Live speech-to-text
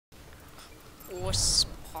What's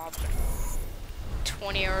poppin'?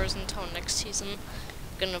 20 hours until next season.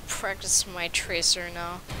 Gonna practice my tracer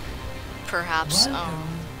now. Perhaps. Oh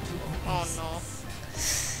no.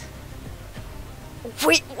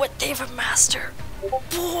 Wait, what? They have a master.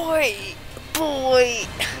 Boy.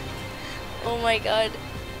 Oh my god.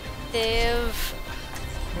 They have.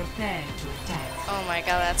 Oh my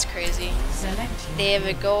god, that's crazy. They have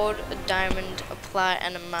a gold, a diamond, a plat,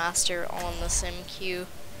 and a master all in the same queue.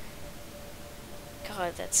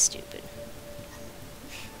 God, that's stupid.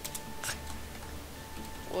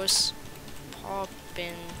 What's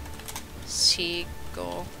poppin',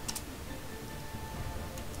 Seagull?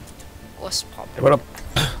 What's poppin'? Hey, what up?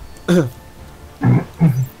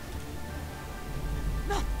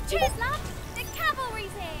 Cheers, lad! The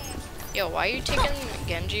cavalry's here! Yo, why are you taking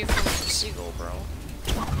Genji from Seagull, bro?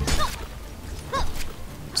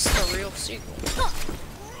 It's the real Seagull.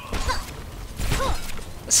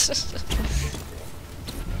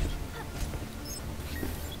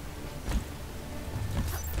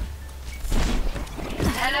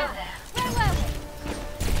 Hello there. Where were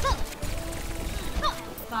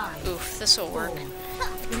we? Oof, this'll work.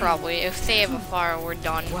 Probably. If they have a fire, we're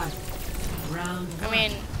done. I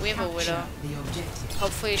mean, we have a Widow.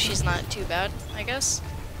 Hopefully she's not too bad, I guess.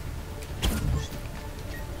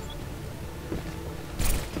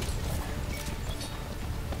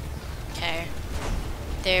 Okay.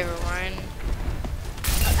 They have a Ryan.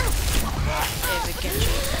 They have a Genji.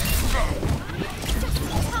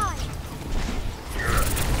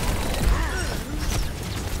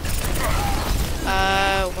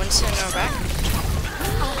 Winston are back.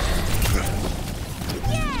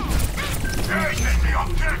 Taking the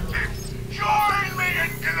objective! Join me in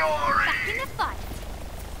glory! Back in the fight!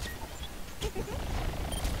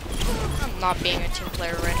 I'm not being a team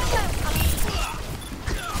player right now.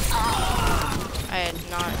 I had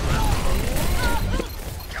not.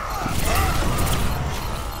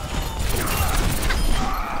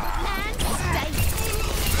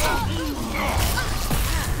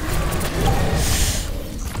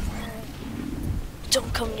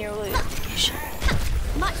 Don't come near location.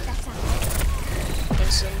 Much better.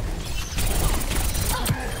 Winston.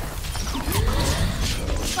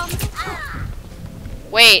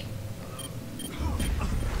 Wait.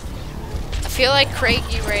 I feel like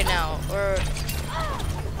Craigie right now, or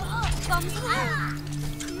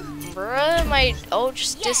bruh, my ult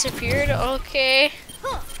just disappeared. Okay.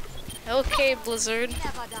 Okay, Blizzard.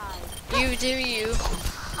 You do you.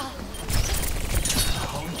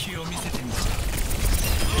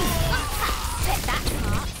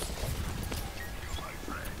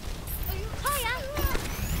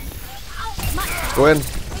 Go in.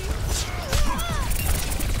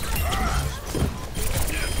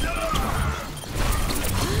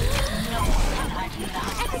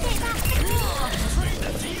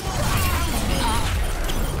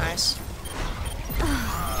 Nice.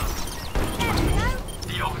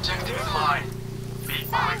 The objective is mine. Be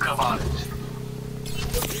quick about it.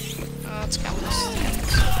 Oh, let's go.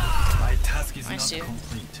 My task is I see.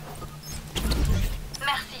 complete.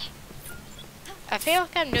 Merci. I feel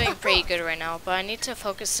like I'm doing pretty good right now, but I need to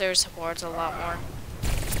focus their supports a lot more.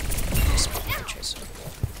 Just put the tracer.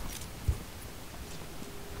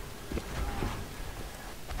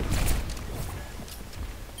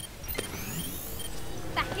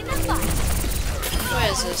 Back in the fight.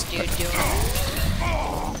 What is this dude doing?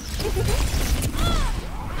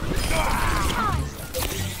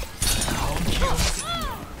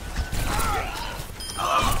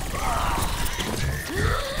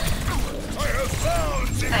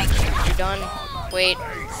 You're done. Wait.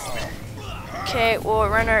 Okay, well,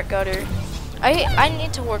 Renner got her. I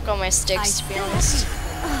need to work on my sticks, to be honest.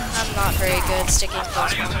 I'm not very good sticking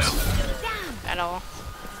close ones at all.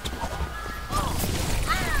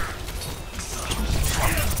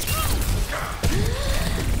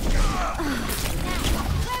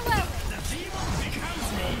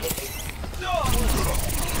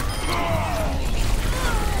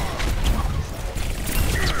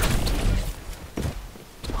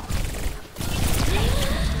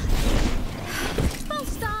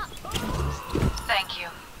 Thank you.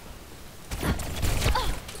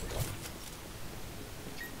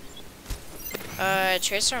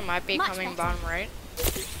 Tracer might be coming bottom right.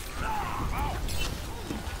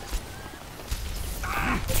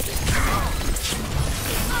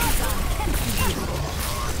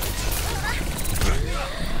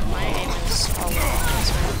 My aim is all over the place,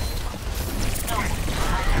 man.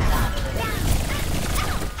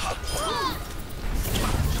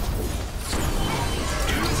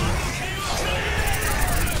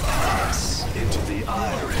 Into the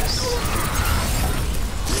iris.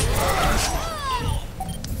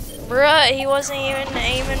 Bruh, he wasn't even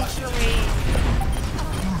aiming for me.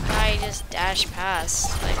 I just dashed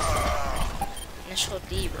past, like, initial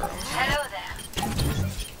D, bro. Hello there.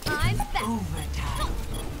 I'm back.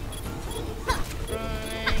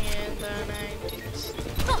 Running in the 90s.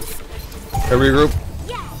 Hey, regroup.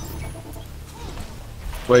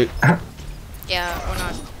 Wait. Yeah, we're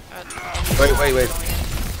not. Wait.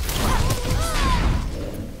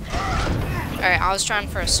 Alright, I was trying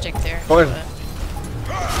for a stick there. Go in.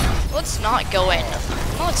 Let's not go in.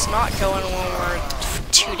 Let's not go in when we're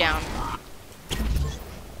 2 down.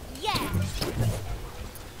 Yeah.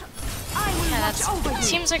 Yeah, that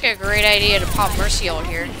seems like a great idea to pop Mercy ult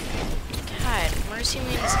here. God, Mercy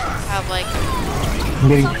means have like. I'm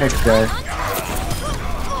getting picked, guys.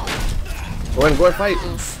 Go in, fight.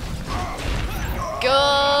 Oof.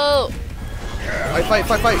 Go!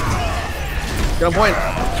 Fight. Get on point.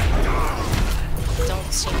 Don't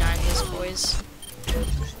C9 these boys.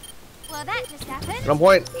 Well, that just happened. Get on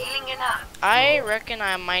point. Healing enough. I reckon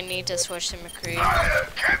I might need to switch to McCree.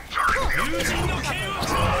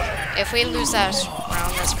 If we lose that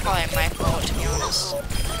round, that's probably my fault, to be honest.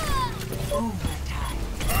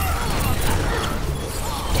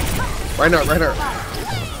 Right now.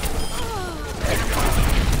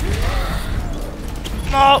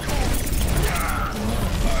 No!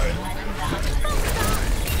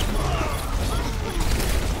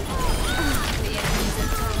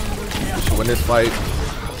 Win this fight.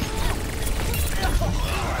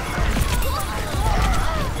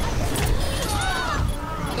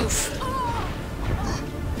 Oof.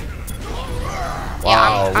 Wow,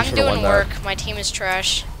 Yeah, we I'm should've doing won that. work. My team is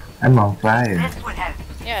trash. I'm on fire.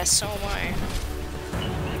 Yeah, so am I.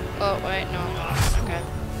 Oh, wait, no. Okay.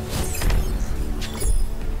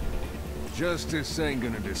 Justice ain't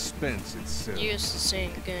gonna dispense itself. Use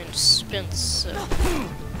ain't gonna dispense.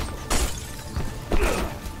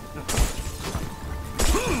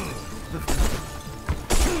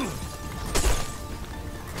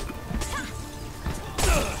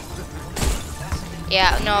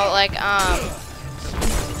 Yeah, no, like,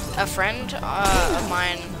 a friend of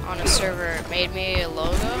mine on a server made me a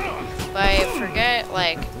logo, but I forget,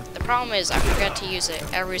 like, the problem is I forget to use it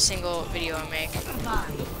every single video I make.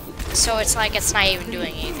 So it's like it's not even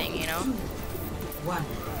doing anything, you know? 1.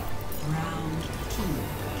 Round 2.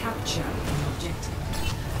 Capture the objective.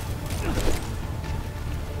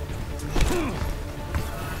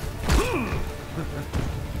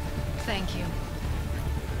 Thank you.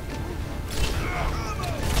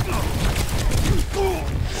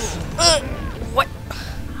 What?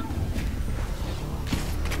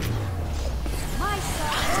 My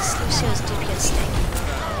side. This Lucio's DPS thing.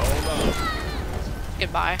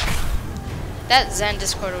 Goodbye. That Zen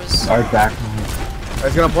Discord was Our back.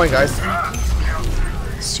 Guys, get on point, guys.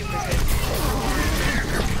 super good.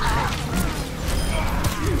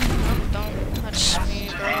 Don't touch me,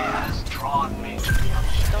 bro.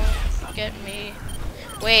 Don't get me.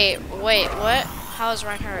 Wait, what? How is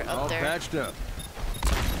Reinhardt All up there? patched up.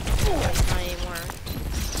 Not anymore.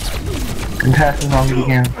 Contest as long as you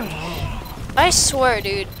can. I swear,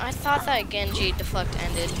 dude, I thought that Genji deflect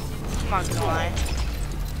ended. I'm not gonna lie.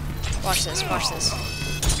 Watch this.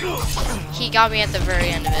 He got me at the very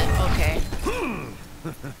end of it.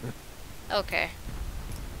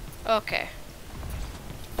 Okay,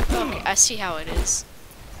 I see how it is.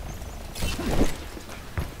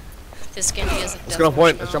 This Genji is a Let's get on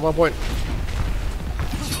point. Let's jump on point.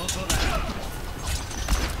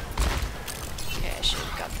 Okay, I should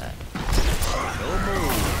have got that.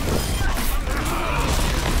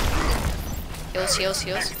 Heals.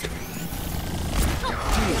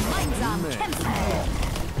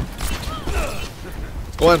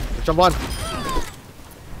 Go on. Let's jump on.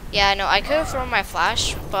 Yeah, no, I could have thrown my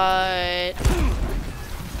flash, but shouldn't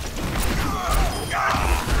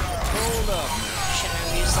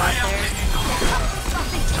have used that there.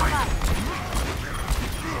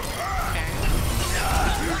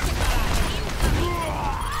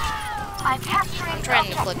 I'm trying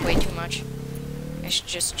to flick way too much. I should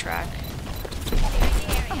just track.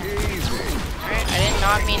 Alright, I did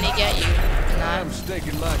not mean to get you in that. I'm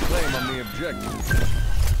staking my claim on the objective.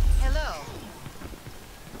 Hello.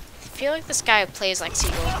 I feel like this guy plays like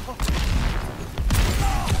Seagull.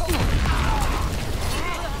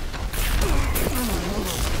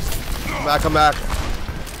 Come back.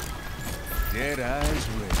 Dead eyes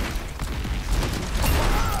ready.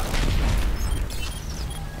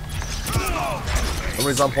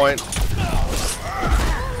 Somebody's on point.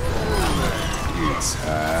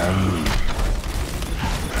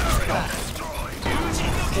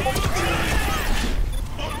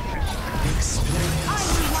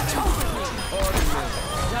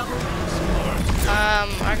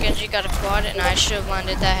 our Genji got a quad and I should have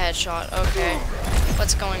landed that headshot. Okay.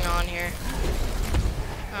 What's going on here?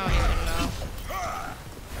 I don't even know.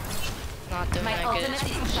 Not doing that good.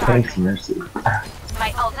 Thanks, Mercy.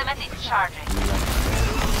 My ultimate is charging.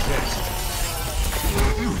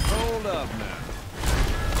 Hold up now.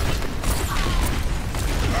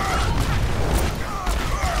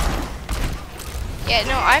 Yeah,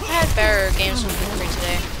 no, I've had better games with Victory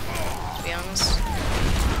today, to be honest.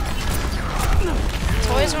 It's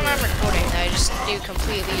always when I'm recording that I just do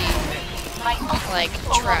completely, like,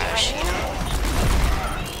 trash, you know?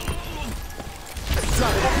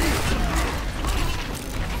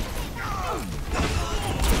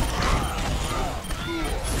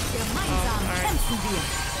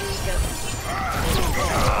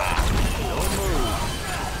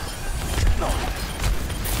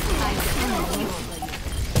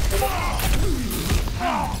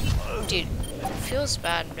 Dude, it feels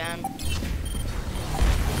bad, man.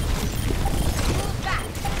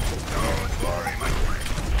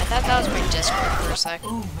 I thought that was my Discord for a sec.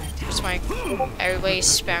 Just my everybody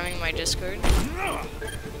spamming my Discord.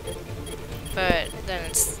 But then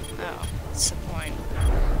it's what's the point?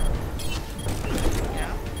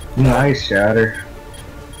 Yeah. Nice shatter.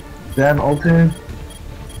 Is that an ultimate?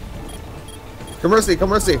 Come Mercy, come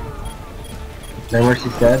Mercy. That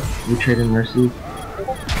Mercy's dead. We traded Mercy.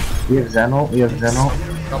 We have Zenol. We have Zenol.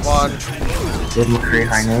 Come on. We have McCree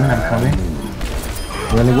high noon. I'm coming.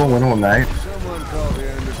 I'm gonna go win all night. Someone call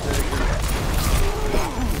the Undertaker.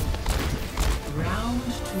 Round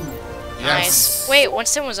 2. Nice. Wait,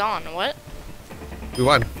 Winston was on. What? We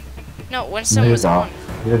won. No, Winston was on.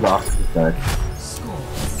 He was off to the side.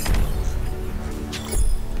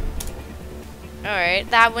 Alright,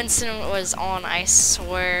 that Winston was on, I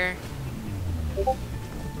swear.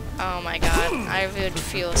 Oh my god, I would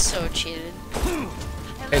feel so cheated.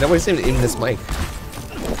 Hey, nobody seemed to aim this mic.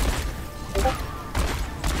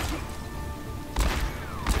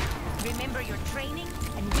 Remember your training,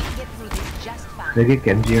 and we'll get through this just fine. Did I get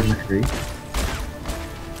Genji or McCree?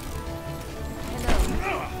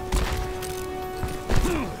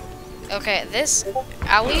 Okay, this,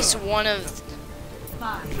 at least one of,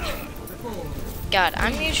 5, 4, God,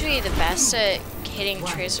 I'm usually the best at hitting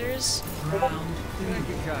tracers. round 3.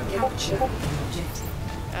 Capture the objective.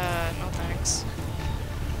 No thanks.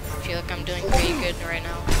 I feel like I'm doing pretty good right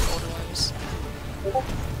now with older limbs.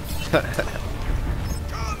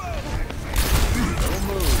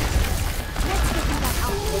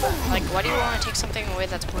 Like, why do you want to take something away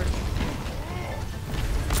that's portable?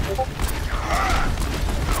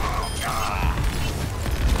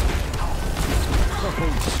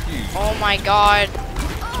 Oh my god.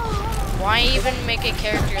 Why even make a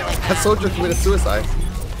character like that? That soldier committed suicide.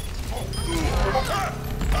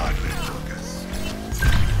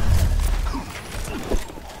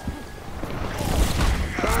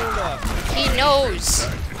 He knows.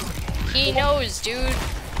 He knows, dude.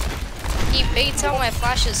 He baits out my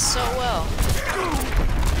flashes so well.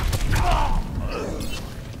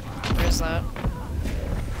 Where's that?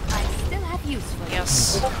 I still have use for you.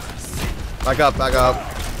 Yes. Back up, back up.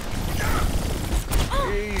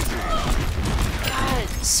 God,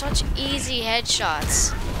 such easy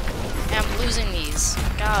headshots. And I'm losing these.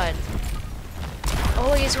 God.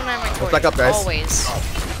 Always when I'm recording. Back up, guys. Always.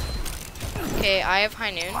 Okay, I have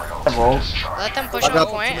high noon. Let them push Back on up.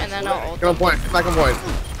 point and then I'll ult. Get on point, get back on point.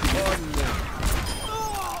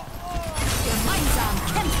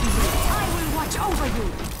 I will watch over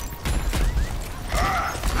you. I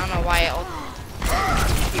don't know why I ult.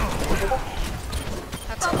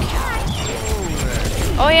 That's okay.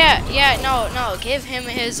 Oh yeah, no, give him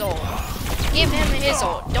his ult. Give him his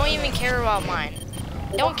ult. Don't even care about mine.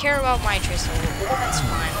 Don't care about my Tristan. That's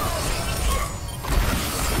fine.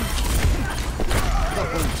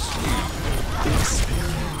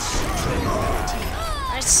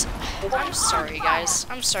 I'm sorry, guys.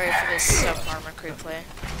 I'm sorry for this subpar McCree play.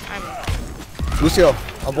 Lucio,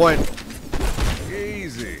 on point.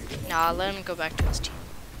 Easy. Nah, let him go back to his team.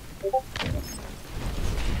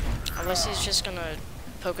 Unless he's just gonna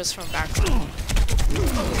poke us from back.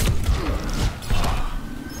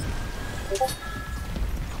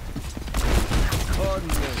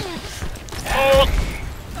 Oh!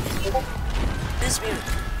 This mute.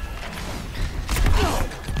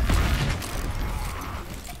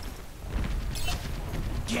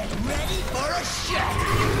 Get ready for a shot.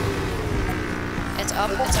 It's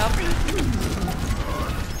up, it's up.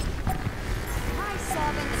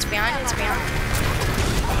 It's behind, it's behind.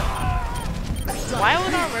 Why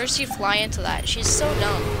would our Mercy fly into that? She's so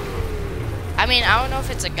dumb. I mean, I don't know if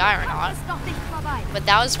it's a guy or not, but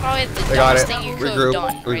that was probably the dumbest thing you could have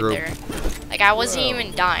done right there. Like, I wasn't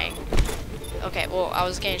even dying. Okay, well, I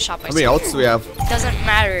was getting shot by How many ults do we have? Doesn't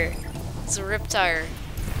matter. It's a Riptire.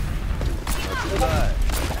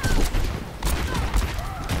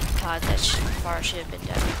 God, that far should have been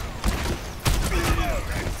dead.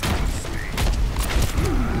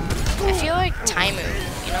 I feel like Taimu,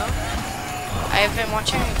 you know? I've been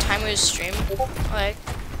watching Taimu's stream, like,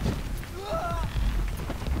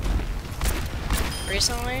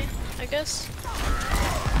 recently, I guess.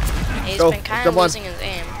 And he's been kind of losing his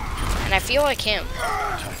aim. And I feel like him.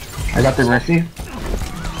 I got the Mercy.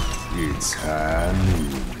 It's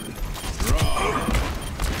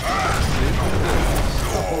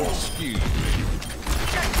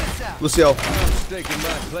Lucio. Staking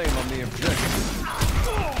my claim on the objective.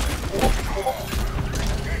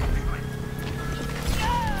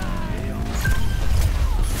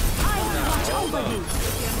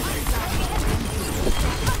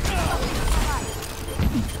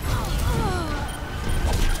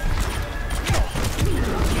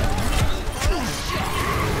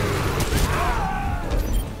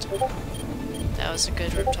 That was a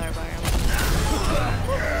good Riptire by him.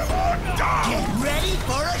 Get ready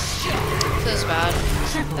for a shot. That was bad.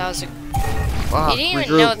 That was a... Wow, He didn't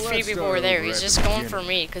even know 3 people were there. He was just going for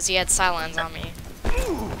me because he had Silence on me.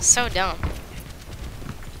 So dumb.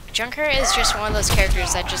 Junkrat is just one of those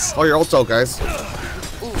characters that just... Oh, your ult's out, guys.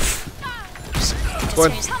 Oof. It's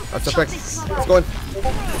going. That's a pick. It's going.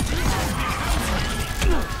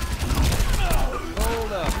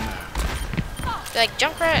 Like,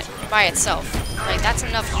 Junkrat by itself. Like, that's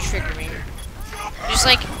enough to trigger me. Just,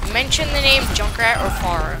 like, mention the name Junkrat or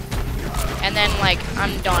Pharah. And then, like,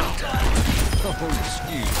 I'm done. Done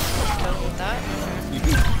with that?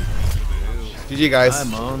 GG, guys.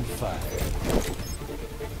 I'm on fire.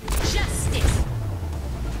 Justice.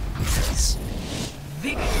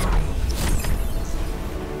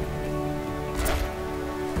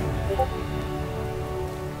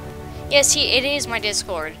 Yes, it is my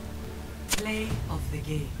Discord. Play of the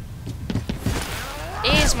game.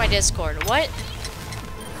 It is my Discord. What?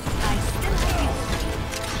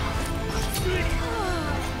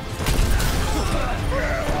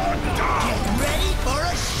 Get ready for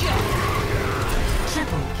a shot.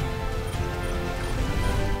 Triple kill.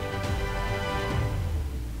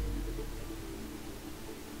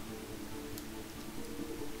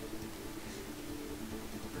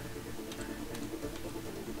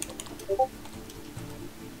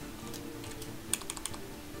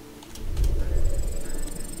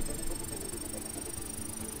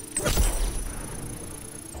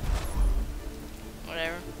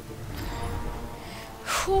 Whatever.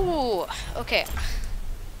 Whew. Okay.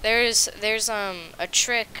 There's a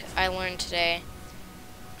trick I learned today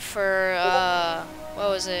for what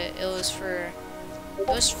was it? It was for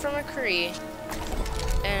McCree,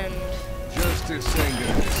 and Justice ain't gonna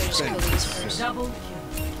let me just kill dispense. these first. Double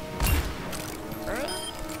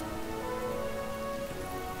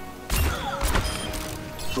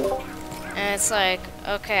kill. And it's like,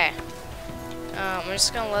 okay, I'm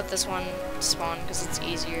just gonna let this one spawn because it's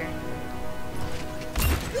easier.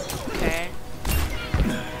 Okay.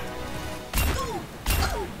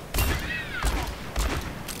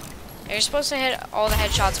 And you're supposed to hit all the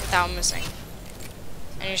headshots without missing.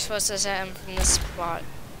 And you're supposed to set him from this spot.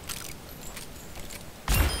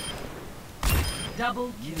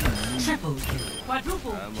 Double kill. Triple kill.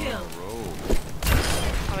 Quadruple I'm on kill. a roll.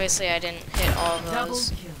 Obviously, I didn't hit all of Double those.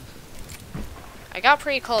 kill. I got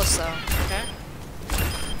pretty close though. Okay.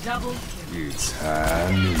 Double kill. It's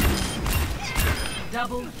high noon.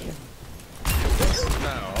 Double kill.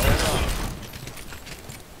 Now, hold on.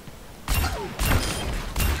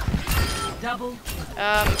 Double kill.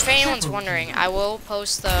 If anyone's wondering, I will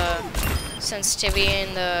post the sensitivity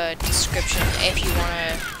in the description if you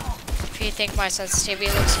wanna. If you think my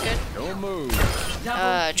sensitivity looks good, Don't move.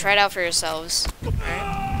 Double try it out for yourselves.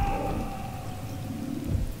 Alright.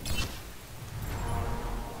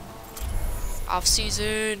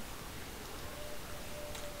 Off-season.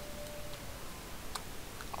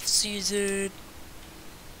 Off-season.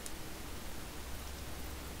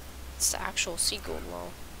 It's the actual seagull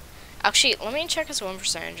low. Actually, let me check his win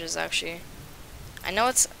percentages, actually. I know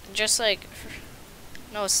it's just like...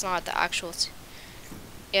 No, it's not the actual...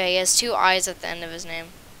 Yeah, he has 2 eyes at the end of his name.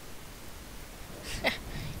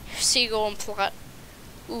 Seagull and plot.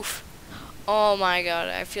 Oof. Oh my god,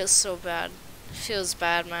 I feel so bad. It feels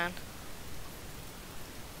bad, man.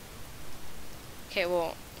 Okay,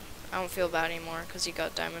 well, I don't feel bad anymore because he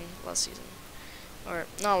got diamond last season. Or,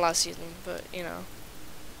 not last season, but, you know.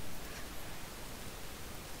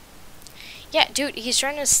 Yeah, dude, he's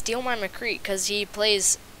trying to steal my McCree because he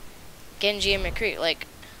plays Genji and McCree. Like,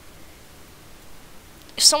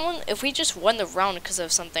 if we just won the round because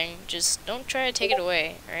of something, just don't try to take it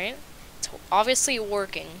away, alright? It's obviously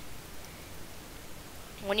working.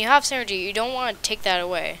 When you have synergy, you don't want to take that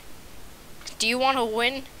away. Do you want to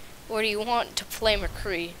win, or do you want to play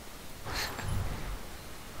McCree?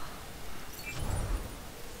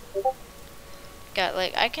 Got,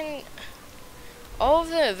 like, I can... All of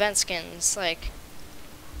the event skins, like...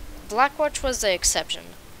 Blackwatch was the exception.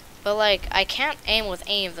 But, like, I can't aim with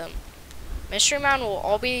any of them. Mystery Man will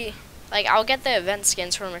all be... Like, I'll get the event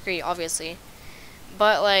skins for McCree, obviously.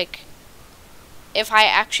 But, like... If I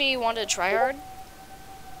actually want to try hard,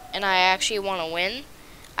 and I actually want to win,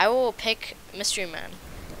 I will pick Mystery Man.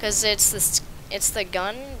 Because it's the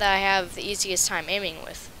gun that I have the easiest time aiming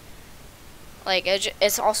with. Like,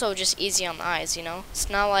 it's also just easy on the eyes, you know? It's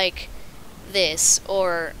not like this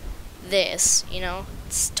or this, you know?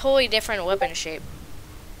 It's totally different weapon shape.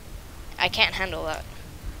 I can't handle that.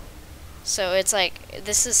 So it's like,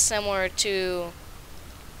 this is similar to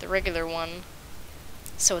the regular one,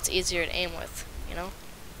 so it's easier to aim with, you know?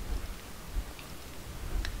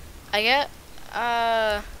 I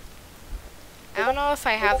don't know if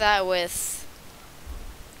I have that with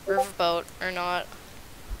Riverboat or not,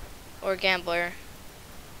 or Gambler,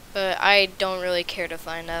 but I don't really care to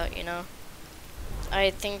find out, you know?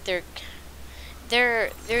 I think they're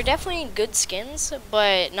definitely good skins,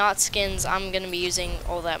 but not skins I'm gonna be using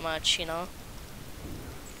all that much, you know?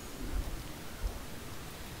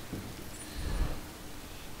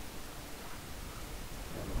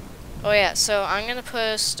 Oh yeah, so I'm gonna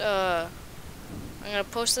post the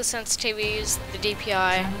sensitivities, the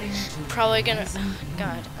DPI. Probably gonna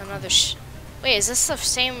God, another wait, is this the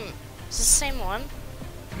same one?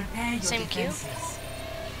 Prepare your Same queue? defenses.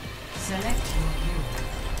 Select your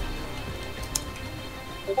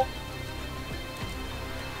hero.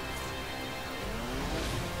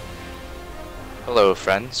 Hello,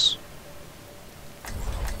 friends.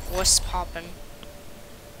 What's poppin'?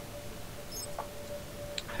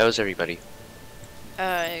 How's everybody?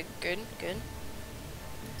 Good.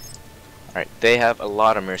 Alright, they have a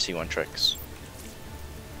lot of Mercy 1 tricks.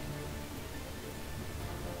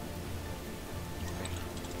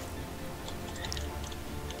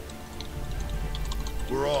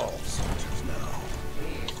 We're all soldiers now.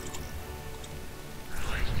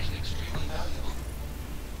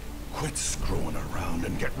 Quit screwing around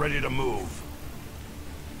and get ready to move.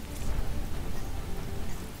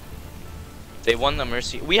 They won the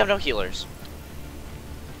Mercy. We have no healers.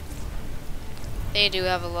 They do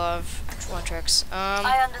have a lot of one tricks.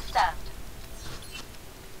 I understand.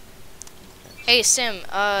 Hey Sim,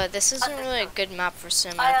 this isn't really a good map for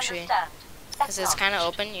Sim actually, because it's kind of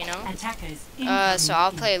open, you know. Attackers So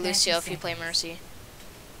I'll play in 30 Lucio if you play seconds. Mercy.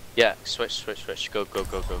 Yeah, switch. Go.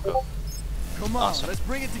 Come on, Awesome. let's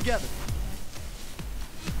bring it together.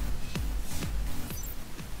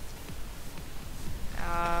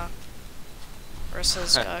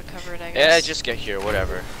 Ursula's covered, I guess. Yeah, just get here,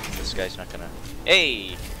 whatever. This guy's not gonna...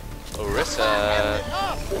 Hey! Orisa!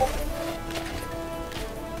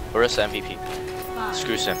 Orisa MVP.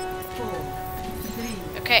 Screw Sim.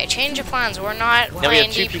 Okay, change of plans. We're not Now we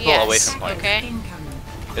playing have 2 DPS. people away from point. Okay.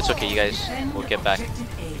 It's okay, you guys will get back in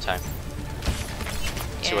time.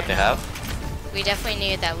 See what they have? We definitely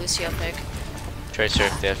needed that Lucio pick. Tracer,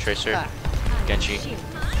 they have Tracer. Genji.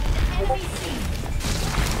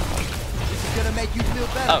 Gonna make you feel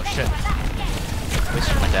better. Oh shit.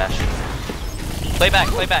 Wasted my dash. Play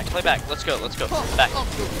back. Let's go. Back.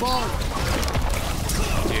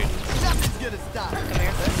 Dude. Nothing's gonna stop. Come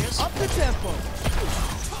here. Up the tempo.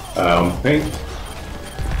 Pink.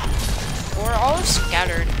 We're all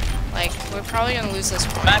scattered. Like, we're probably gonna lose this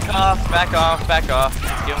point. Back off.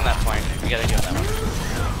 Give him that point. We gotta give him that one.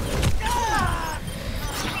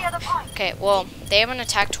 Okay, well, they have an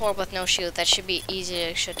attack torb with no shield. That should be easy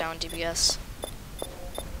to shut down DBS.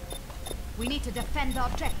 We need to defend the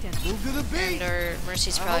objective. Move to the beat. And our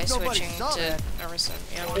Mercy's I probably hope nobody switching saw to that. Orisa.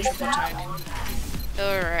 Yeah, triple tank.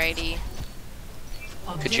 Alrighty.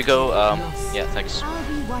 Could you go, yeah, thanks. I'll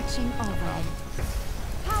be watching over.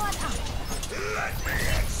 Powered up. I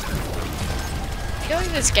feel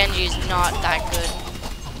like this Genji is not that good.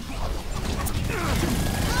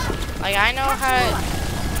 Like, I know how...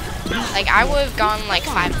 Like, I would have gotten, like,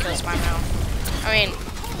 5 kills by now. I mean,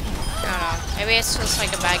 I don't know. Maybe it's just,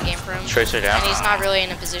 like, a bad game for him. Tracer down. And he's not really in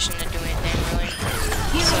a position to do anything, really.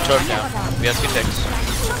 Torque down. We have 2 ticks.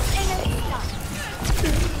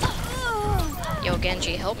 Yo,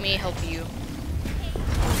 Genji, help me help you.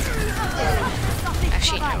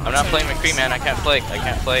 Actually, no. I'm not playing McCree, man. I can't play.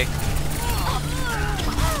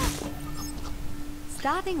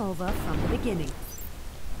 Starting over from the beginning.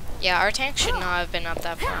 Yeah, our tank should not have been up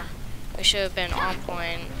that far. We should have been on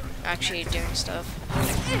point, actually doing stuff.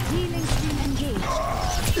 Healing stream engaged.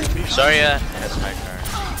 Sorry, that's my turn.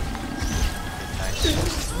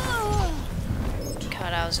 Nice.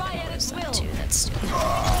 God, I was gonna lose that too. That's stupid.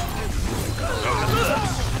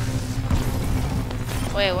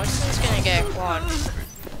 Wait, Winston's gonna get a quad.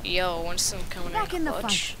 Yo, Winston coming in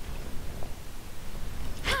clutch.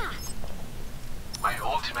 My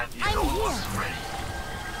ultimate is almost ready.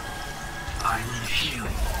 I need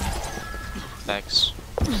healing. Thanks.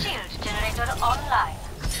 Shield generator online.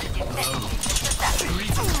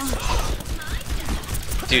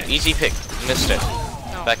 Dude, easy pick. Missed it.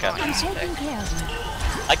 No, Back up. not easy pick.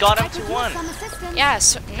 I got him to 1. Yeah,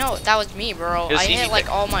 so, no, that was me, bro. It was I easy hit like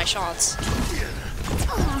pick. all my shots.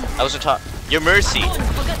 I was on top. Your mercy.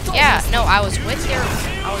 Yeah, no, I was with your.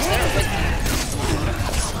 I was there with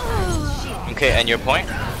you. Okay, and your point?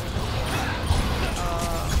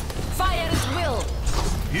 Fire at will.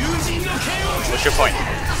 What's your point?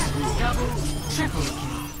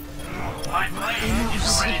 My blade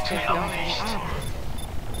is ready to be unleashed.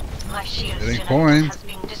 My shield Getting generator point. has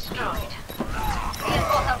been destroyed.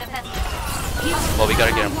 Reinforce our defenses. Well, we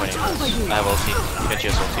gotta get him pointing. I have ulti. Get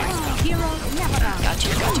you ulti. Hero never down. Got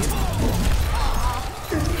you, got you.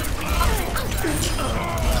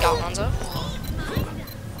 Got Hanzo.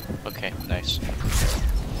 Okay, nice.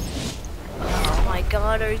 Oh my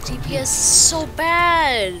god, our DPS is so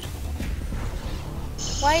bad.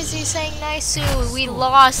 Why is he saying Naisu? We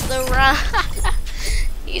lost the round.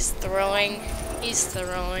 He's throwing. He's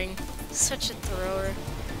throwing. Such a thrower.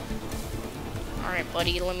 Alright,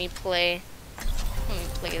 buddy, let me play. Let me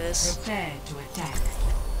play this. Prepare to attack.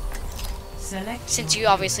 Select Since your you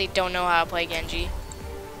obviously don't know how to play Genji.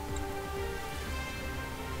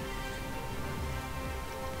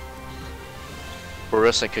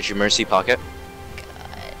 Barissa, could you mercy pocket?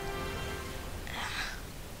 God.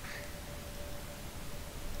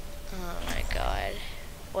 Oh my god.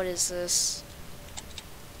 What is this?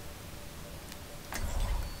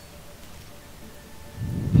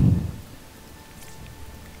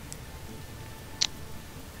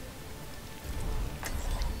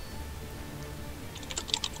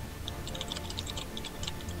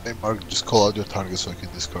 Hey Mark, just call out your target so I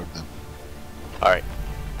can discard them. Alright.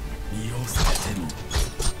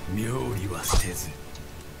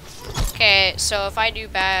 Okay, so if I do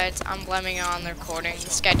bad, I'm blaming it on the recording.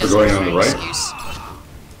 This guy We're doesn't going have on an the right? excuse.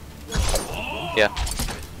 Yeah.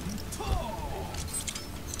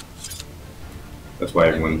 That's why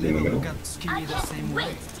everyone's in the middle.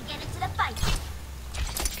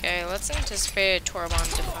 Okay, let's anticipate a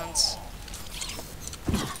Torban defense.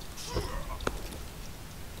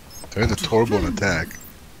 They're in the Torbone attack.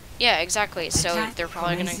 Yeah, exactly. So Attack they're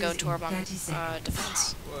probably gonna go commences in Torban 30 seconds.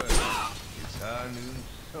 defense. What? It's high noon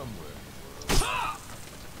somewhere.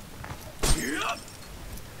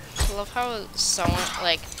 I love how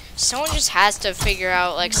someone just has to figure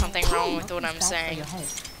out like something wrong with what I'm saying.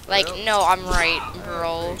 Like, no, I'm right,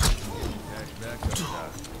 bro.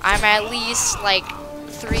 I'm at least like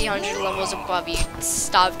 300 levels above you.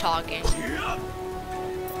 Stop talking. 5,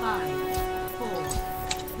 4,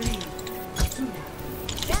 3, 2,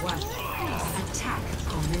 1. Attack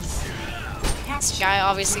commencing. This guy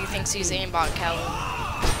obviously thinks he's aimbot Kelly.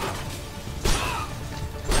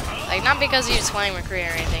 Like, not because he's playing McCree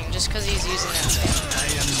or anything, just because he's using that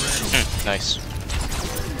skill. Nice.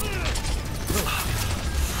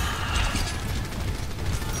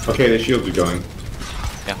 Okay, the shields are going.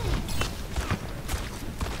 Yeah.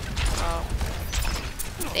 Oh.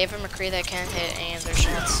 They have a McCree that can't hit any of their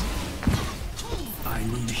shots. I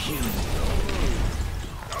need healing.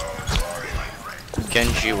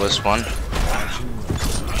 Genji was 1.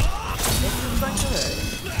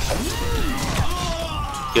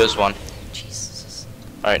 He was 1. Jesus.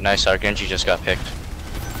 Alright, nice. Our Genji just got picked.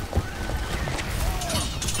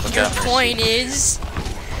 Look Your out. point is...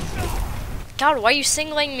 God, why are you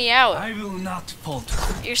singling me out? I will not falter.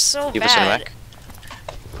 You're so Keep us in bad. wreck.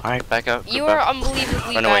 Alright, back out. You Group are up.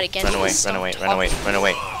 unbelievably Run bad away, against run away, this. run away, Stop run away, talking. run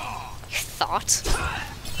away. You thought?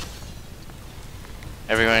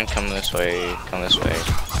 Everyone come this way, come this way.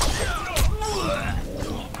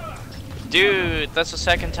 Dude, that's the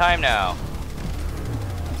second time now.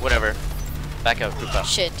 Whatever. Back out, group up.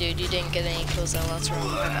 Shit, dude, you didn't get any kills though. That's wrong.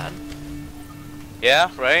 My bad. Yeah,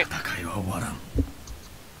 right?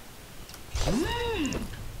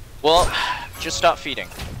 Well, just stop feeding.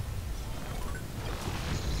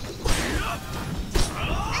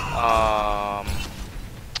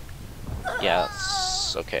 Yeah,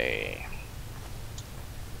 that's okay.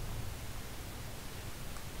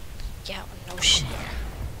 Yeah, no shit.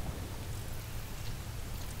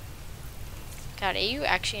 God, are you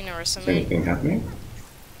actually in a Is resume? anything happening?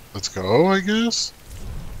 Let's go, I guess.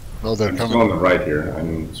 No, they're I'm still on coming. the right here.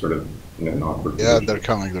 I'm sort of in an awkward Yeah, position. they're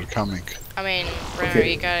coming. They're coming. I mean, Renner,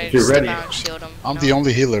 Okay, you gotta if you're step ready. out and shield him. I'm the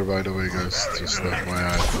only healer, by the way, guys. Just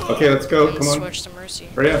FYI. Okay, let's go. And Come on. switch to Mercy.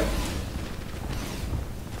 Hurry up.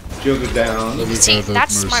 Shield it down. See, that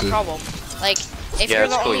that's my Mercy. problem. Like, if Yeah, you're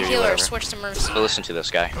it's the cool, only you're healer, whatever. switch to Mercy. So listen to this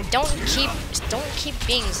guy. Don't keep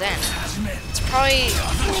being Zen. It's probably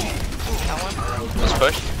that one. Let's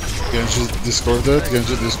push. Genji discorded.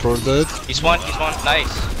 Genji discorded. He's one. Nice.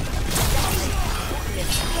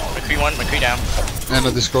 McCree one. McCree down.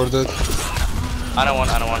 Anna discorded. Ana one.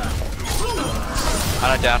 Ana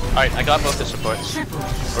down. Alright, I got both the supports.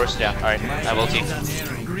 First down. Alright, I have ulti.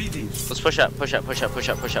 Let's push up. Push up. You're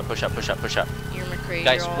McCree.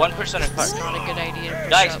 Guys, you're all, 1% apart. It's not a good idea to push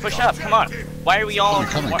Guys, up. push up. Come on. Why are we all...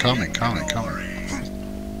 Coming.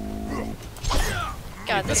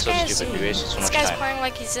 God, this That's so guy's stupid. We wasted so this much guy's time. playing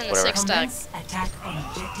like he's in the Whatever. 6 stack. Attack on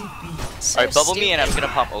objective B. So Alright, bubble me and I'm stupid.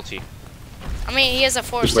 gonna pop ulti. I mean, he has a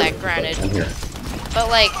 4 Just wait. stack, granted, I'm here. but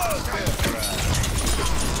like,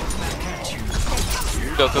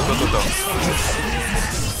 Go.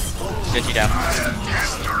 Genji down.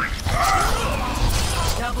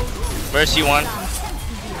 Mercy one.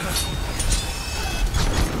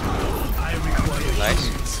 Nice.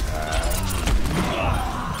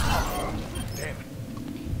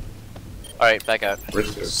 Alright, back out.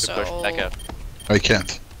 Where's this? so Push, back out. I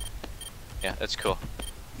can't. Yeah, that's cool.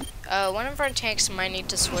 one of our tanks might need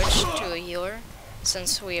to switch to a healer,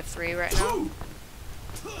 since we have 3 right now.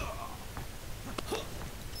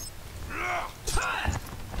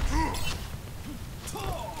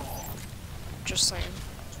 Just saying.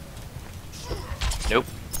 Nope.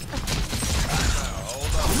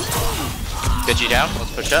 Genji down.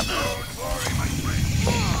 Let's push up.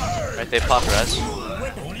 Right, they pop res.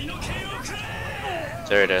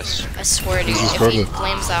 There it is. I swear to you, This is if he perfect.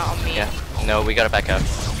 flames out on me, Yeah. No, we gotta back out.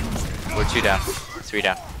 We're 2 down. 3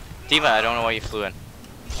 down. Diva, I don't know why you flew in.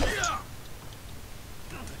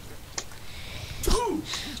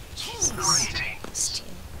 this team.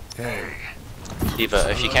 Hey. Diva,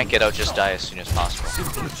 if you can't get out, just die as soon as possible.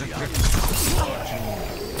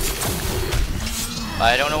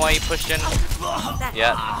 I don't know why you pushed in.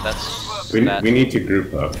 Yeah, that's We that. need to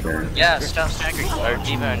group up here. Yeah, stop staggering. Our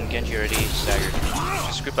Diva and Genji already staggered.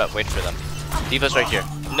 Just group up, wait for them. Diva's right here.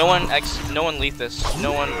 No one leave this.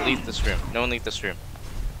 No one leave this room. No one leave this room.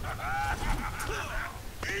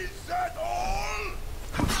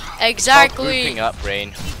 Stop Exactly. grouping up,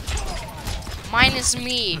 Rain. Minus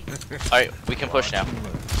me. Alright, we can push now.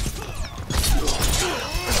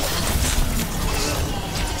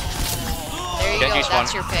 There you Genji's go.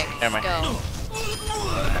 That's one. your pick. Never mind. Go.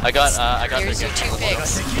 I got Here's the your 2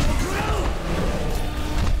 picks.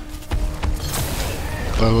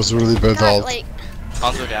 That was really bad God, ult. like,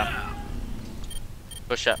 Hanzo down.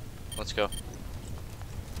 Push up. Let's go.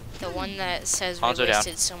 the one that says we Hanzo down.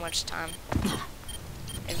 wasted so much time.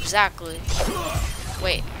 Exactly.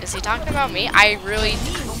 Wait, is he talking about me? I really...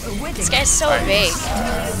 This guy's so vague.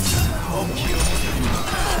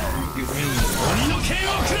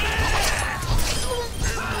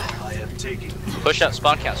 Push up.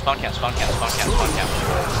 Spawn count. Spawn count.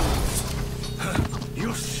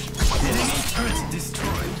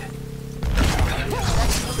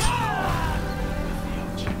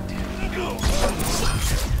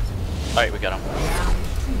 Alright, we got him.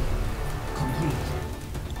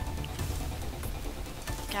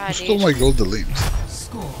 God, Who stole dude. my gold elite?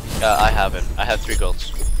 I have it. I have 3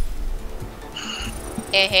 golds.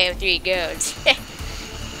 I have 3 goats.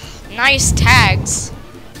 Nice tags.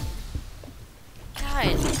 God,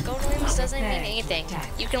 gold limbs doesn't mean anything.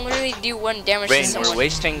 You can literally do 1 damage Rain, to we're someone,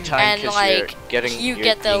 wasting time and because like you're getting you you're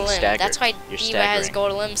get the being limb. staggered. That's why You're Diva has staggering.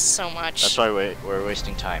 gold limbs so much. That's why we're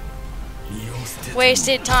wasting time.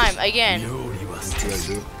 Wasted time again. What should I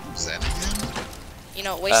do? Zen again? You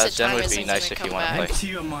know, wasted Zen time would be isn't nice gonna if come you wanna back,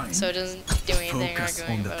 play. so it doesn't do anything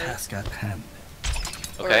arguing about it. at hand.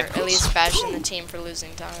 Or Okay. at least bashing the team for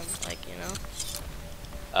losing time, like, you know.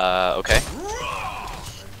 Okay.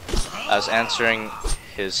 I was answering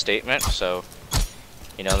his statement, so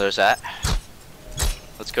you know there's that.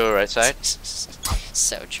 Let's go right side.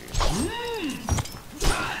 So true.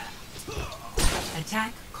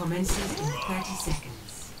 Attack commences in 30 seconds.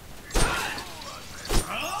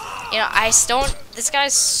 You know, this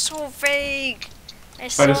guy's so vague. I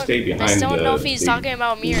Try to still, stay I behind still don't know if the he's big talking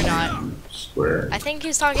about me or not. Square. I think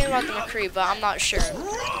he's talking about the McCree, but I'm not sure. Only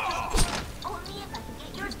if I can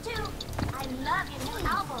get yours too. I love your new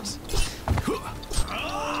album.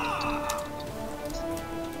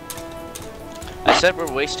 I said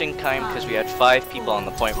we're wasting time because we had 5 people on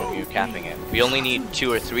the point when we were capping it. We only need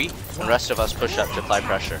 2 or 3, and the rest of us push up to apply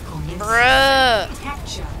pressure. Bruh!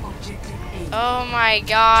 Oh my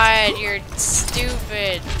god, you're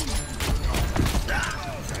stupid.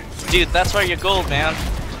 Dude, that's why you're gold, man.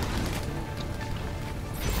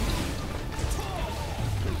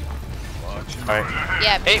 Alright.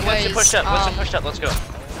 Yeah, hey, Winston because, push up, Winston push up, let's go.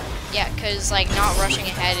 Yeah, because like not rushing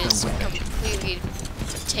ahead is completely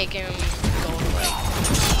taking gold away.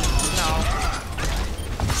 No.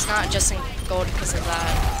 It's not just in gold because of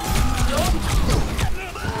that.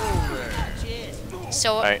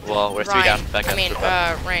 So, alright, well, we're 3 Ryan, down. Back up.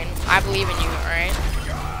 Rain, I believe in you, alright?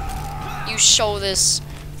 You show this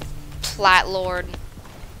Plat Lord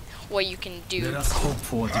what you can do. Let us hope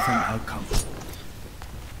for a different outcome.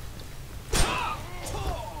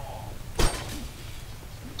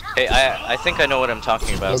 Hey, I think I know what I'm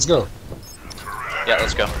talking about. Let's go. Yeah,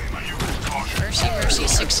 let's go. Mercy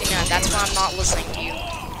 69, that's why I'm not listening to you.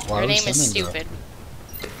 Your name is stupid.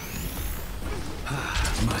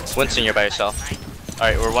 Winston, you're by yourself.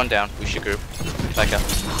 Alright, we're 1 down. We should group. Back up.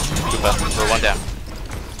 Group up. We're 1 down.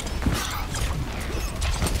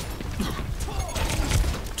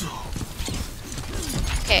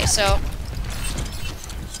 Okay, so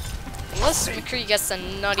unless McCree gets the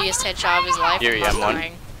nuttiest headshot of his life, Here, I'm yeah, not I'm 1.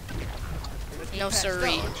 lying. No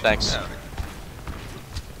siree. Thanks.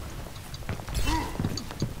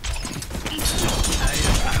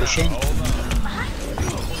 Pushing.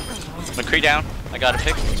 McCree down. I got a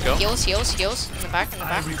pick. Let's go. Heals. In the back.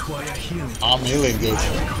 I'm healing, dude.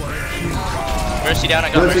 Mercy down. I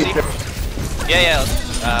got Mercy. Yeah.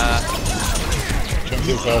 Can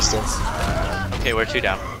heal faster. Okay, we're 2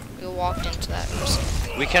 down. We walked into that Mercy.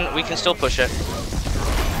 We can still push it.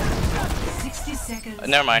 60 seconds.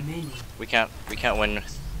 Never mind. We can't win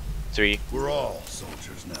 3. We're all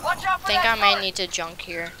soldiers now. I think I might need to junk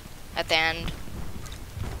here at the end.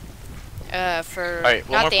 For Alright,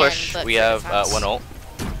 one more push. We have 1 ult.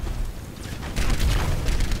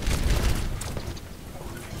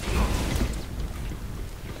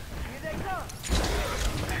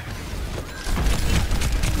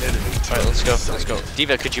 Alright, let's go.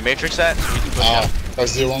 Diva, could you matrix that? So we can push down.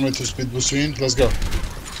 Guys, do you want me to speed boost you in? Let's go.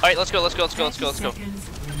 Alright, let's go.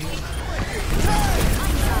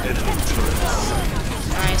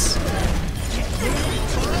 Nice.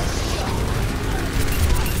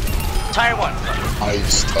 Tire 1.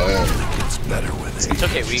 Nice, tire. It's better with It's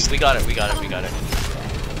okay, we got it.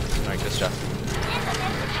 Alright, good stuff.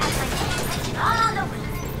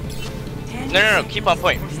 No, keep on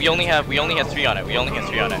point. We only have 3 on it.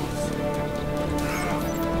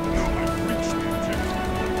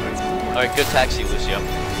 Alright, good taxi, Lucio.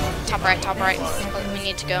 Top right. We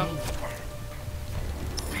need to go.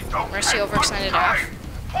 Mercy overextended off.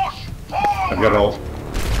 I've got ult.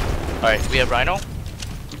 Alright, we have Rhino.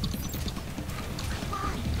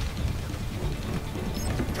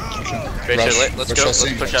 Rachel, let's go. Let's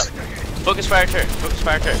push up. Focus fire turret.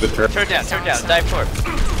 Turret down. Dive torp.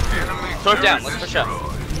 Torp down. Let's push up.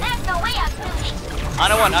 There's no way I'm moving.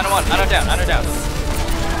 Ana down.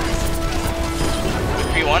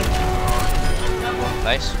 3-1.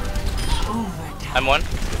 Nice. I'm 1.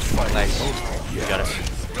 Nice. You got it.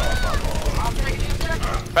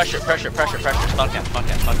 Pressure. Spawn camp.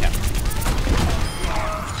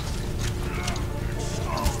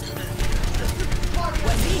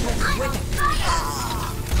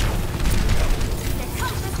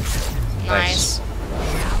 Nice.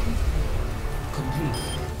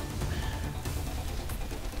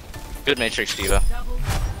 Good matrix, Diva.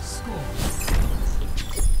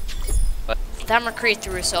 That McCree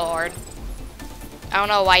threw so hard. I don't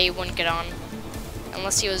know why he wouldn't get on.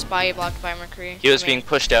 Unless he was body blocked by McCree. He was being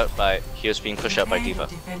pushed out by Diva.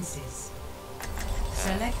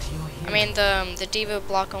 I mean the Diva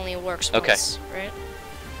block only works once, right?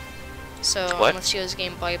 So What? unless he was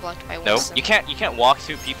getting body blocked by No, Winston. you can't walk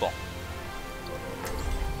through people.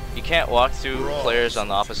 You can't walk through players on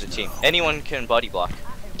the opposite team. Anyone can body block.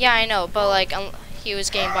 Yeah, I know, but like he was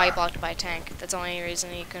getting body blocked by a tank. That's the only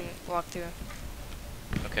reason he couldn't walk through.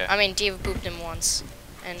 Okay. I mean, Diva booped him once,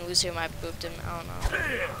 and Lucio might have booped him. I don't know.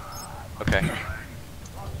 Okay.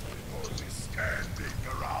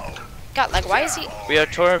 God, like, why is he? We have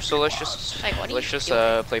Torb, so let's just Like, what are you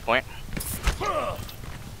play point.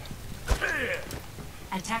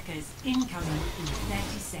 Attackers incoming in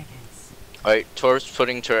 30 seconds. Alright, Torb's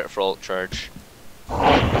putting turret for ult charge.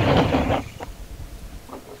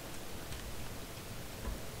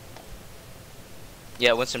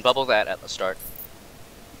 Yeah, Winston, bubble that at the start.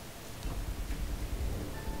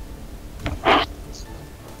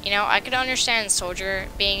 You You know, I could understand Soldier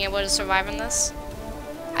being able to survive in this.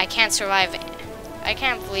 I can't survive. I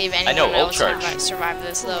can't believe anyone else would survive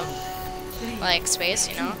this though. Like space,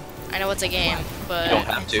 you know. I know it's a game, but You don't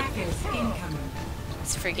have to.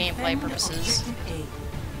 it's for gameplay purposes.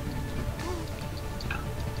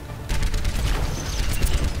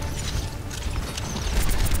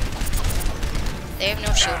 They have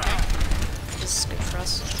no shield now. This is good for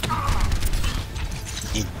us.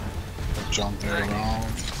 Jumping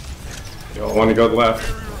around. You all want to go left?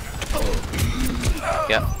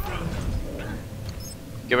 Yep.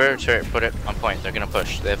 Give her a turret, put it on point. They're gonna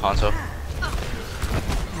push. They have Hanzo.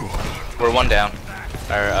 We're one down.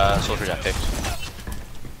 Our soldier got picked.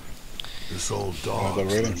 This old dog. They're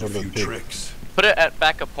waiting for the pick. tricks. Put it at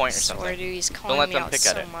backup point or Swear, something. dude, he's Don't calling let me them out pick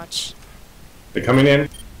at so it. much. They're coming in.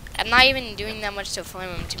 I'm not even doing that much to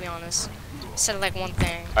flame him, to be honest. I said like one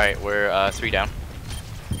thing. Alright, we're 3 down.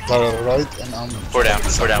 Right, and I'm 4 down,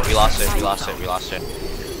 4 down. We lost it, we lost it, we lost it.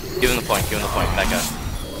 Give him the point, give him the point. Back up.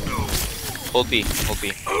 Hold B, hold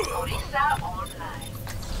B.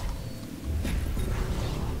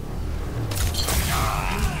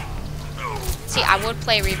 See, I would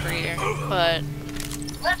play Reaper here, but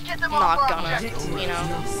I'm not gonna, you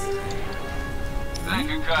know. Thank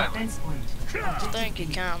you, cut. Defense point. Thank you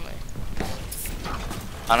kindly.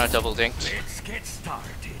 On a double dink. Let's get started.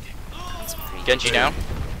 Genji down.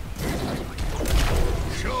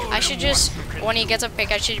 I should just, when he gets a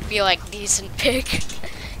pick, I should be like, decent pick.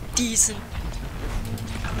 Decent.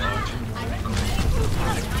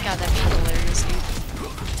 God, that'd be hilarious, dude.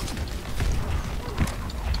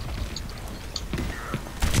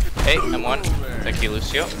 Hey, I'm 1. Thank you,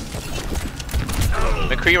 Lucio.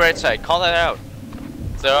 McCree right side, call that out.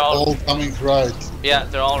 They're all coming right. Yeah,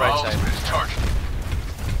 they're all right side.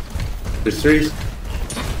 There's 3.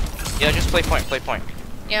 Yeah, just play point, play point.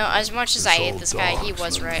 You know, as much as I hate this guy, he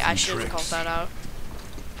was right. I should have called that out.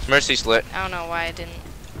 Mercy's lit. I don't know why I didn't.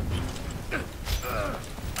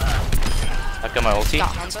 I've got my ulti.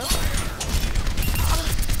 Got Hanzo.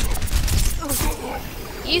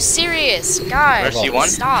 You serious, guys? Mercy 1.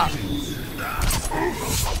 Stop.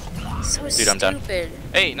 So Dude, I'm done. stupid.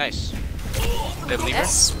 Hey, nice. They have lever?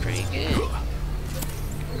 That's pretty good.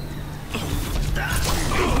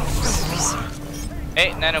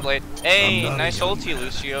 Hey, Nanoblade. Hey, nice ulti,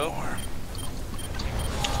 Lucio.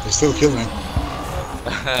 They still kill me.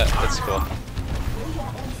 That's cool.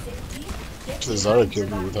 Actually, Zara killed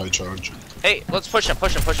me with high charge. Hey, let's push him,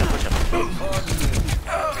 push him, push him, push him.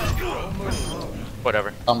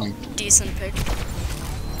 Whatever. Coming. Decent pick. You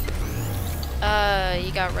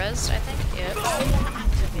got res, I think? Yep.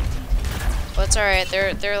 But it's alright,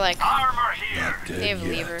 they're like, they have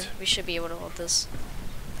lever. We should be able to hold this.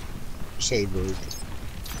 Saber.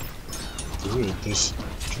 Dude, this.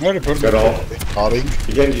 Can I report Got all. Cutting?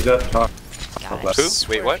 Genji's up top. Top left. Who?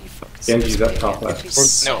 Wait, what? Genji's up top left.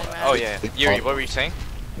 No. Oh, yeah. Yuri, what were you saying?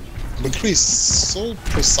 McCree is so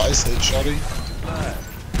precise headshotting.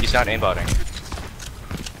 He's not aimbotting.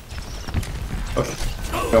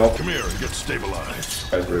 No. Come here and get stabilized.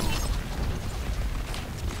 Guys, rude.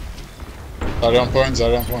 Zara on point,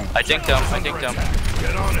 Zara on point. I dinked him, I dinked him.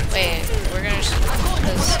 Get on it. Wait, we're gonna just put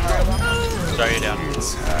this horrible. Sorry, you're down.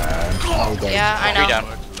 Oh, died. Yeah, I 3 know. down.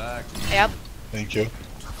 Yep. Thank you.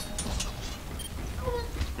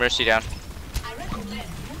 Mercy down.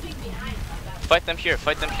 Fight them here,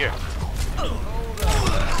 fight them here.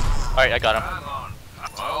 Alright, I got him.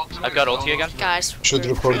 I've got ulti again. Guys, Should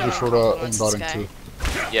we're report pretty before horrible against this embarking guy.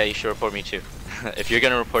 too. Yeah, you should report me too. If you're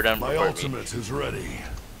gonna report him, My report me. ultimate is ready.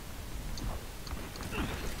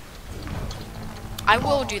 I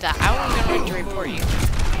will do that. I'm going to report you,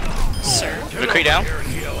 sir. McCree down.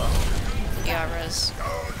 Yeah, res.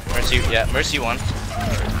 Mercy, yeah, Mercy 1.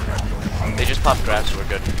 They just popped grabs, so we're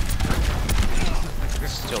good.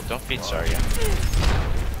 Still, don't feed Zarya.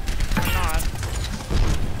 I'm not.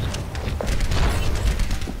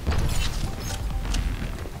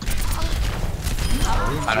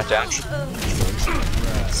 I'm not down.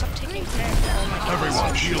 Stop taking care. Oh my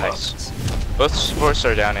Everyone heal up. Nice. Both supports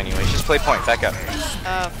are down anyway. Just play point, back up.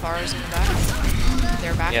 Far's in the back.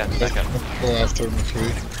 They're back. Yeah, back up. Go after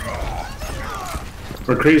McCree.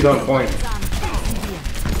 McCree's on point.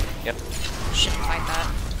 Yep. Shouldn't fight that.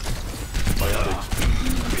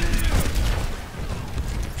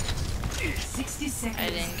 I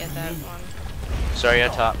didn't get that one.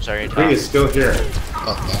 Zarya top, Zarya top. McCree is still here.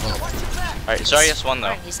 Alright, Zarya's 1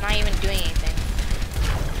 though. He's not even doing anything.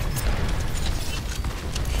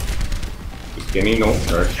 Skinny, no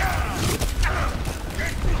charge.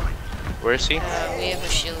 Where is he? We have a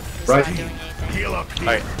shield. He's Right. not doing anything. Heal up here.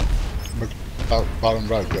 Alright. Bottom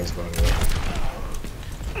right, guys, by the way.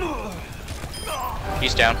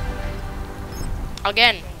 He's down.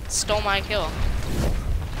 Again, stole my kill.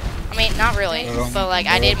 I mean, not really, but like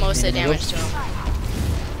I did most of the damage to him.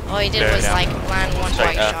 All he did was like land one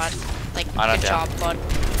white shot. Like, good job, bud.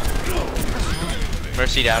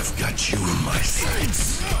 Mercy down. I've got you in my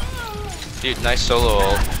sights. Dude, nice solo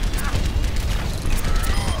ult.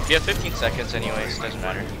 You have 15 seconds anyways, doesn't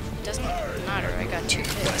matter. Doesn't matter, I got 2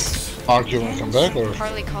 kills. Ark, you wanna come back or?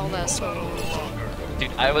 Hardly call that solo.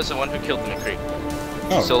 Dude, I was the one who killed the McCree.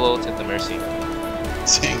 Oh. Solo ulted the Mercy.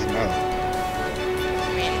 Seeing it now.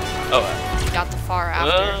 I mean, Oh. you got the far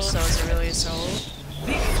after, so is it really a solo?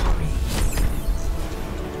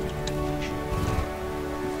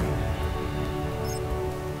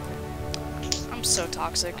 I'm so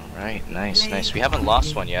toxic. Right, nice, nice. We haven't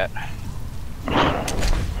lost one yet.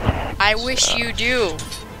 I wish you do.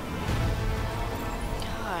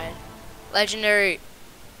 God. Legendary.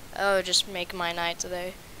 Oh, just make my night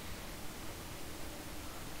today.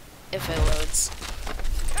 If it loads.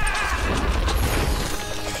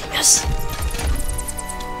 Yes!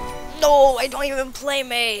 No, I don't even play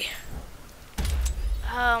Mei.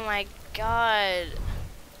 Oh my god.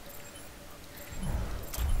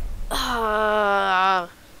 I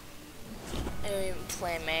don't even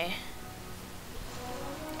play Mei.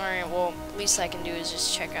 Alright, well, least I can do is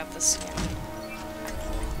just check out the skin.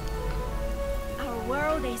 Our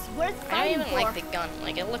world is worth I fighting don't even for. like the gun.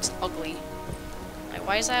 Like, it looks ugly. Like,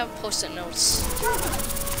 why does that have post-it notes?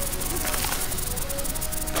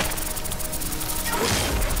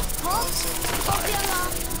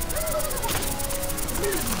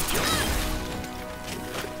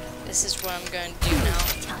 This is what I'm going to do now.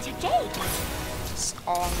 That's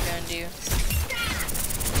all I'm going to do.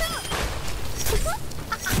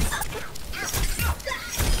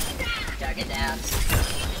 Target down.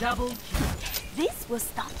 Double kill. This will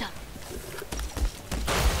stop them.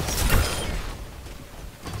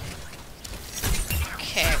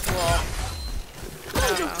 Okay, well, I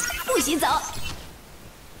don't know. 不许走。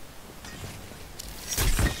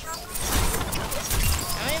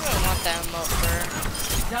 I don't even want that emote for her.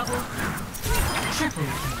 Double. Triple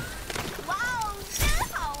kill. 哇哦，真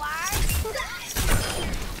好玩。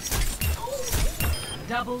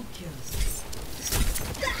 Double kill.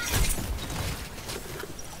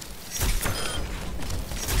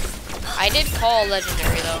 I did call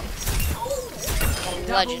legendary though.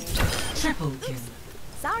 Legend. Triple kill.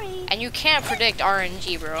 Sorry. And you can't predict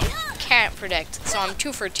RNG, bro. Can't predict. So I'm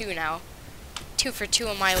 2 for 2 now. 2 for 2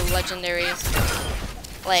 in my legendary.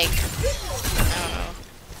 Like, I don't know.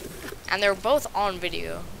 And they're both on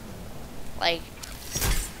video. Like,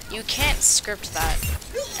 you can't script that.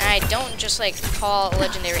 And I don't just like call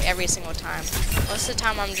legendary every single time. Most of the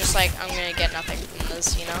time I'm just like, I'm gonna get nothing from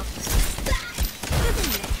this, you know?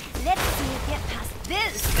 Let's see you get past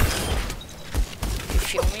this. You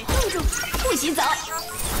feel me? 不许走。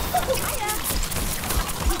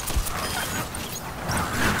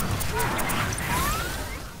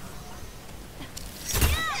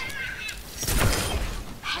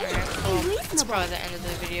 Alright, cool. That's probably the end of the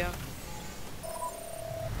video.